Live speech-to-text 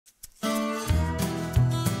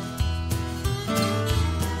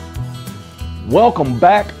Welcome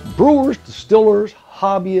back, brewers, distillers,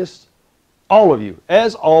 hobbyists, all of you.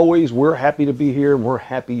 As always, we're happy to be here and we're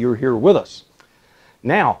happy you're here with us.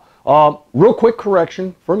 Now, real quick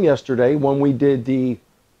correction from yesterday when we did the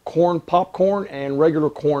popcorn and regular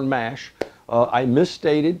corn mash. I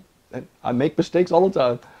misstated, and I make mistakes all the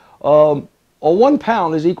time. A 1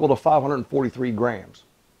 pound is equal to 543 grams.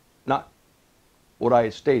 Not what I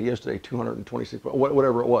had stated yesterday, 226,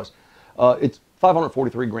 whatever it was. It's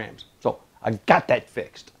 543 grams. So I got that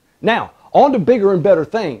fixed. Now, on to bigger and better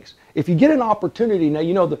things. If you get an opportunity, now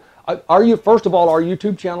you know, first of all, our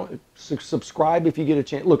YouTube channel, subscribe if you get a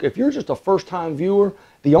chance. Look, if you're just a first-time viewer,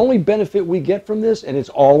 the only benefit we get from this, and it's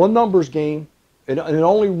all a numbers game, it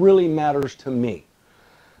only really matters to me.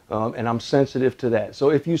 And I'm sensitive to that. So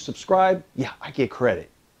if you subscribe, yeah, I get credit.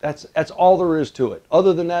 That's all there is to it.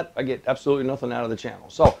 Other than that, I get absolutely nothing out of the channel.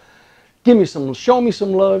 So show me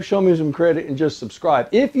some love, show me some credit, and just subscribe.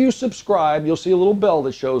 If you subscribe, you'll see a little bell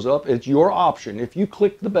that shows up. It's your option. If you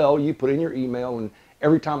click the bell, you put in your email, and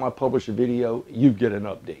every time I publish a video, you get an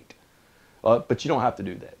update. But you don't have to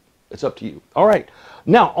do that. It's up to you. All right.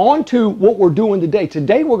 Now, on to what we're doing today.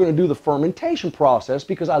 Today, we're going to do the fermentation process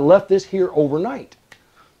because I left this here overnight.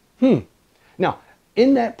 Now,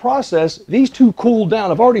 in that process, these two cooled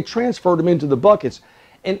down. I've already transferred them into the buckets.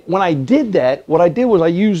 And when I did that, what I did was I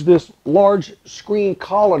used this large screen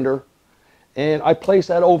colander and I placed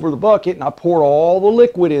that over the bucket and I poured all the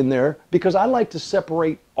liquid in there because I like to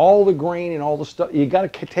separate all the grain and all the stuff. You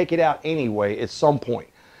got to take it out anyway at some point.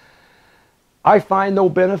 I find no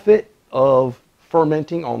benefit of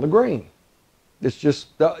fermenting on the grain. It's just,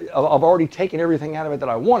 I've already taken everything out of it that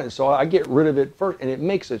I wanted, so I get rid of it first, and it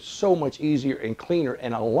makes it so much easier and cleaner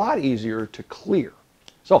and a lot easier to clear.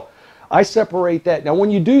 So I separate that. Now when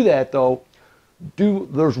you do that though,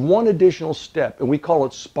 there's one additional step, and we call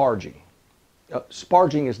it sparging.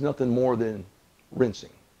 Sparging is nothing more than rinsing.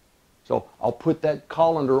 So I'll put that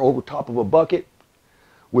colander over top of a bucket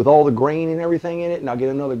with all the grain and everything in it, and I'll get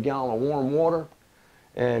another gallon of warm water,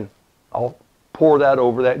 and I'll pour that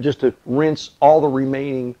over that just to rinse all the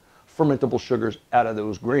remaining fermentable sugars out of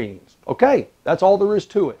those grains. Okay, that's all there is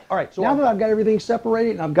to it. All right, so now that I've got everything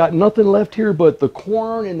separated and I've got nothing left here but the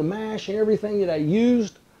corn and the mash and everything that I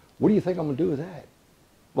used, what do you think I'm going to do with that?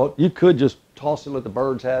 Well, you could just toss it and let the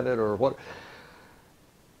birds have it or what.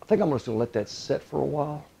 I think I'm just going to let that set for a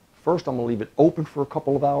while. First, I'm going to leave it open for a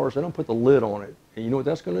couple of hours, then I'll put the lid on it. And you know what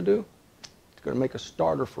that's going to do? It's going to make a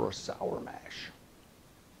starter for a sour mash.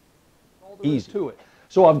 Easy to it.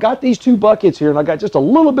 So I've got these two buckets here, and I got just a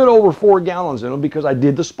little bit over 4 gallons in them because I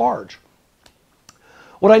did the sparge.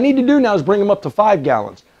 What I need to do now is bring them up to 5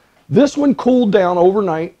 gallons. This one cooled down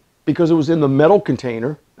overnight because it was in the metal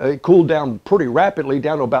container. It cooled down pretty rapidly,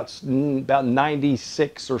 down to about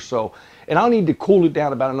 96 or so. And I'll need to cool it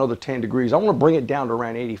down about another 10 degrees. I want to bring it down to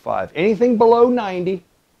around 85. Anything below 90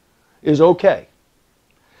 is okay.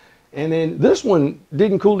 And then this one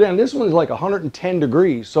didn't cool down. This one is like 110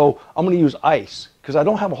 degrees. So I'm going to use ice because I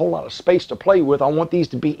don't have a whole lot of space to play with. I want these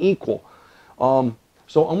to be equal. So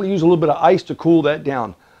I'm going to use a little bit of ice to cool that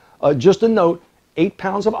down. Just a note, 8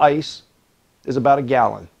 pounds of ice is about a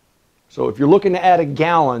gallon. So if you're looking to add a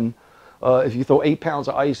gallon, if you throw 8 pounds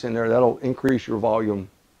of ice in there, that'll increase your volume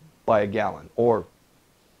by a gallon or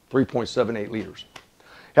 3.78 liters.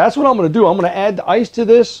 That's what I'm going to do. I'm going to add the ice to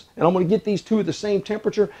this, and I'm going to get these two at the same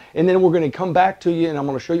temperature, and then we're going to come back to you, and I'm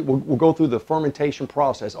going to show you, we'll go through the fermentation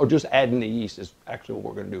process, or just adding the yeast is actually what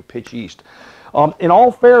we're going to do, pitch yeast. In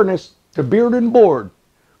all fairness to Beard and Board,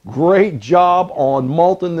 great job on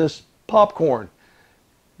malting this popcorn.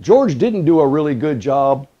 George didn't do a really good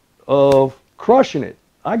job of crushing it.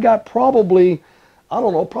 I got probably, I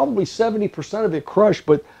don't know, probably 70% of it crushed,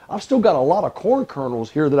 but I've still got a lot of corn kernels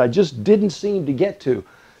here that I just didn't seem to get to.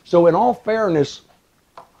 So in all fairness,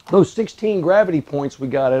 those 16 gravity points we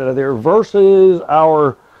got out of there versus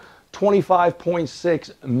our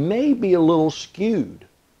 25.6 may be a little skewed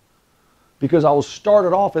because I was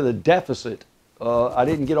started off at a deficit. I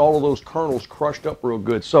didn't get all of those kernels crushed up real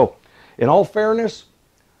good. So in all fairness,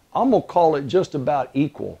 I'm going to call it just about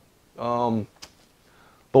equal. But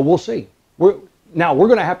we'll see. Now we're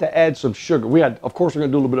going to have to add some sugar. Of course, we're going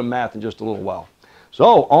to do a little bit of math in just a little while.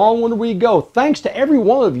 So on we go. Thanks to every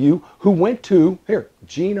one of you who went to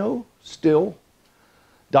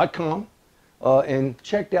GinoStill.com and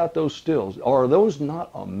checked out those stills. Are those not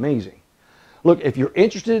amazing? Look, if you're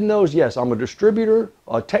interested in those, yes, I'm a distributor,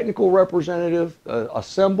 a technical representative,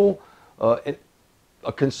 assemble, a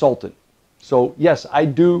consultant. So yes, I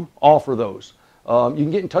do offer those. You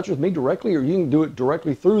can get in touch with me directly, or you can do it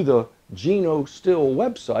directly through the Gino Still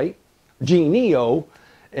website, Genio,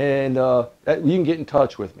 and you can get in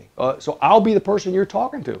touch with me. So I'll be the person you're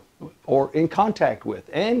talking to or in contact with.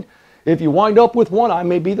 And if you wind up with one, I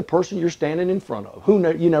may be the person you're standing in front of.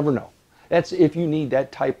 You never know. That's if you need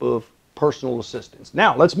that type of personal assistance.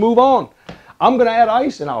 Now, let's move on. I'm going to add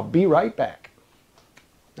ice, and I'll be right back.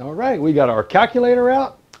 All right, we got our calculator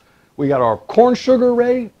out. We got our corn sugar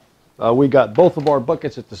ready. We got both of our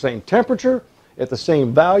buckets at the same temperature, at the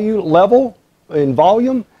same value level in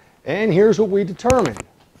volume, and here's what we determined.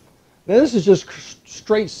 Now this is just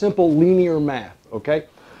straight, simple, linear math, okay?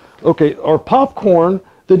 Okay, our popcorn,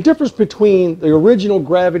 the difference between the original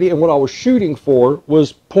gravity and what I was shooting for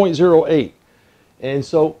was 0.08. And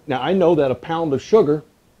so, now I know that a pound of sugar,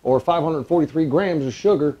 or 543 grams of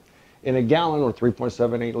sugar in a gallon, or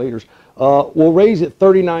 3.78 liters, will raise it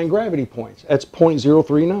 39 gravity points. That's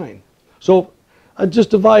 0.039. So I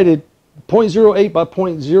just divided 0.08 by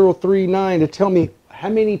 0.039 to tell me how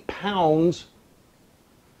many pounds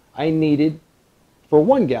I needed for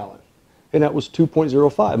 1 gallon. And that was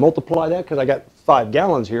 2.05. Multiply that, because I got 5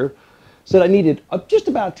 gallons here. Said I needed just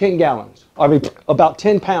about 10 gallons. I mean, about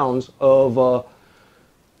 10 pounds of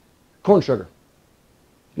corn sugar.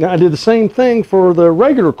 Now I did the same thing for the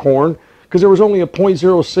regular corn, because there was only a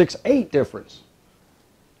 0.068 difference.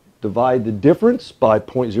 Divide the difference by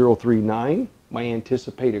 0.039, my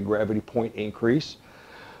anticipated gravity point increase,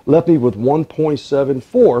 left me with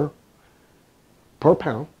 1.74 per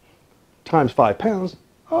pound, times 5 pounds,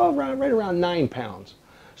 right around 9 pounds.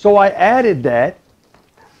 So I added that,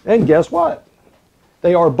 and guess what?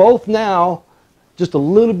 They are both now just a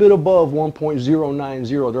little bit above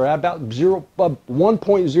 1.090. They're about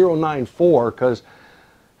 1.094, because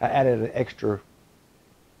I added an extra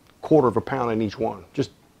quarter of a pound in each one,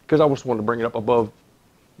 just because I just wanted to bring it up above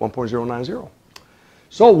 1.090.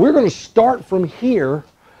 So we're going to start from here.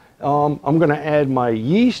 I'm going to add my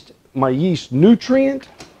yeast nutrient,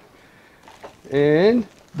 and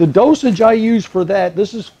the dosage I use for that,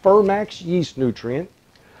 this is Ferment yeast nutrient.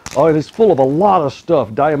 It is full of a lot of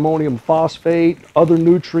stuff, diammonium phosphate, other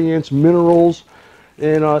nutrients, minerals,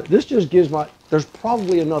 and this just gives there's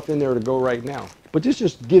probably enough in there to go right now, but this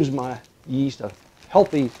just gives my yeast a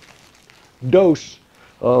healthy dose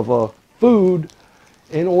of food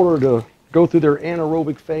in order to go through their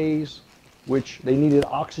anaerobic phase, which they needed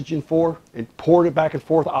oxygen for. It poured it back and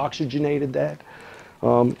forth, oxygenated that,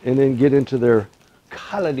 and then get into their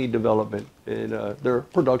colony development and their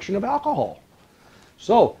production of alcohol.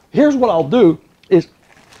 So here's what I'll do is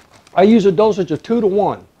I use a dosage of 2 to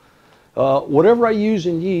 1. Whatever I use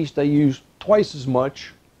in yeast, I use twice as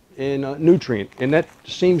much in nutrient, and that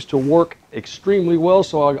seems to work extremely well.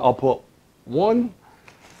 So I'll put 1,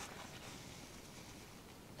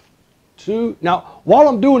 2. Now, while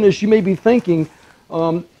I'm doing this, you may be thinking,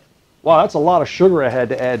 wow, that's a lot of sugar I had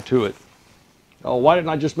to add to it. Why didn't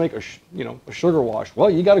I just make a sugar wash? Well,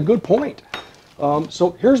 you got a good point.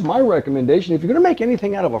 So here's my recommendation. If you're going to make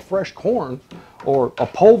anything out of a fresh corn or a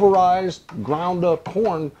pulverized, ground up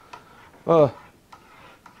corn,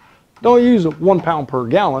 don't use 1 pound per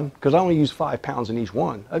gallon, because I only use 5 pounds in each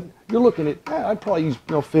one. You're looking at, I'd probably use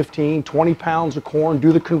 15, 20 pounds of corn,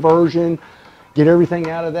 do the conversion, get everything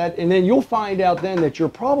out of that, and then you'll find out then that you're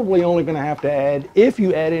probably only going to have to add, if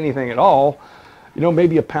you add anything at all,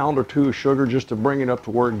 maybe a pound or 2 of sugar just to bring it up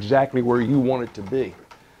to exactly where you want it to be.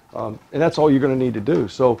 And that's all you're going to need to do.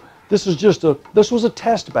 So this was a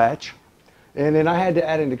test batch, and then I had to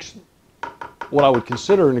add what I would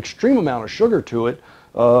consider an extreme amount of sugar to it,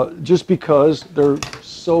 just because there's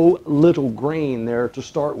so little grain there to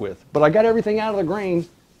start with. But I got everything out of the grain,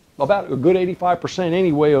 about a good 85%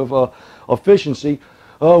 anyway of efficiency,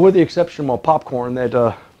 with the exception of my popcorn.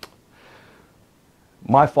 That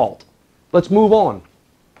my fault. Let's move on.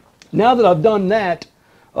 Now that I've done that,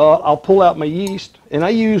 I'll pull out my yeast, and I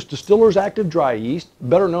use Distiller's Active Dry Yeast,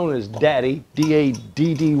 better known as Daddy,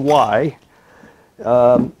 D-A-D-D-Y.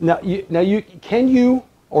 Can you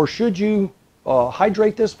or should you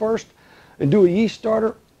hydrate this first and do a yeast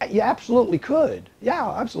starter? You absolutely could.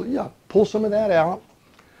 Yeah, absolutely. Yeah, pull some of that out,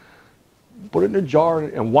 put it in a jar,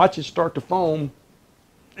 and watch it start to foam,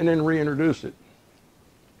 and then reintroduce it.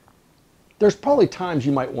 There's probably times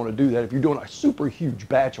you might want to do that if you're doing a super huge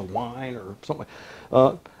batch of wine or something.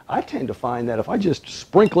 I tend to find that if I just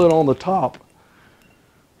sprinkle it on the top,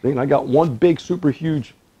 then I got one big super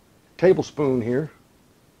huge tablespoon here.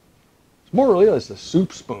 It's more or less a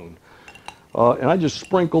soup spoon. And I just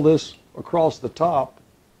sprinkle this across the top.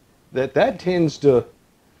 That tends to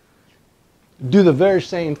do the very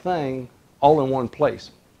same thing all in one place.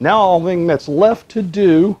 Now all the thing that's left to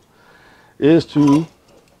do is to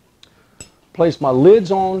place my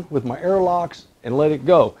lids on with my airlocks and let it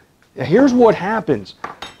go. Now here's what happens.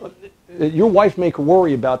 your wife may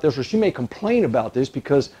worry about this, or she may complain about this,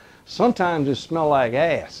 because sometimes it smells like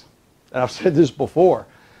ass. And I've said this before.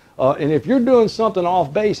 And if you're doing something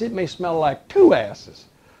off base, it may smell like two asses.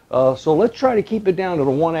 So let's try to keep it down to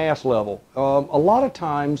the one ass level. A lot of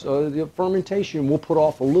times, the fermentation will put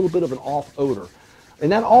off a little bit of an off odor.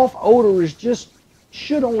 And that off odor is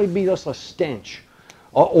should only be just a stench,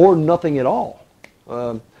 or nothing at all.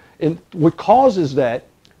 And what causes that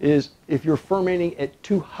is if you're fermenting at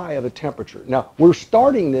too high of a temperature. Now, we're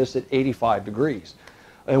starting this at 85 degrees.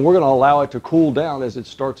 And we're going to allow it to cool down as it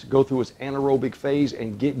starts to go through its anaerobic phase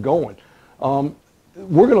and get going.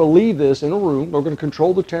 We're going to leave this in a room. We're going to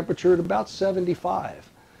control the temperature at about 75.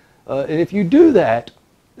 And if you do that,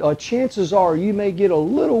 chances are you may get a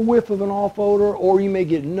little whiff of an off odor, or you may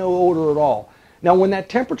get no odor at all. Now, when that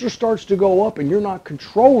temperature starts to go up and you're not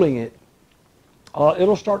controlling it,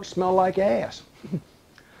 it'll start to smell like ass.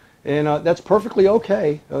 And that's perfectly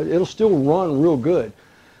okay. It'll still run real good.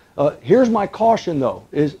 Here's my caution, though,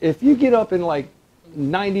 is if you get up in like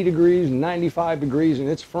 90 degrees, 95 degrees, and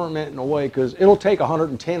it's fermenting away, because it'll take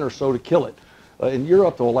 110 or so to kill it, and you're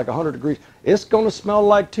up to like 100 degrees, it's going to smell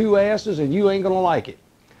like two asses, and you ain't going to like it.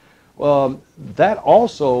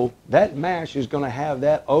 That mash is going to have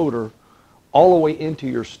that odor all the way into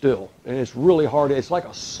your still, and it's really hard. It's like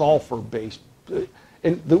a sulfur-based,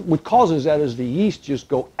 and what causes that is the yeast just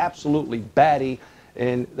go absolutely batty,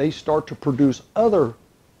 and they start to produce other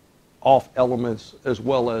off elements as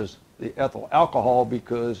well as the ethyl alcohol,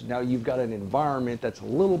 because now you've got an environment that's a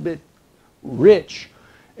little bit rich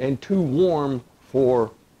and too warm for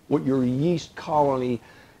what your yeast colony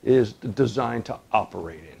is designed to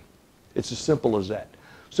operate in. It's as simple as that.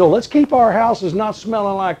 So let's keep our houses not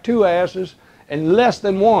smelling like two asses and less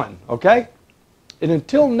than one, okay? And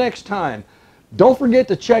until next time, don't forget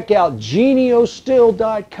to check out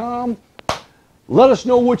geniostil.com. Let us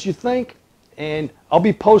know what you think. And I'll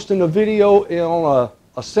be posting a video on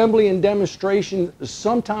assembly and demonstration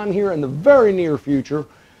sometime here in the very near future.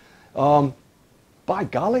 By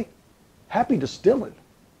golly, happy distilling.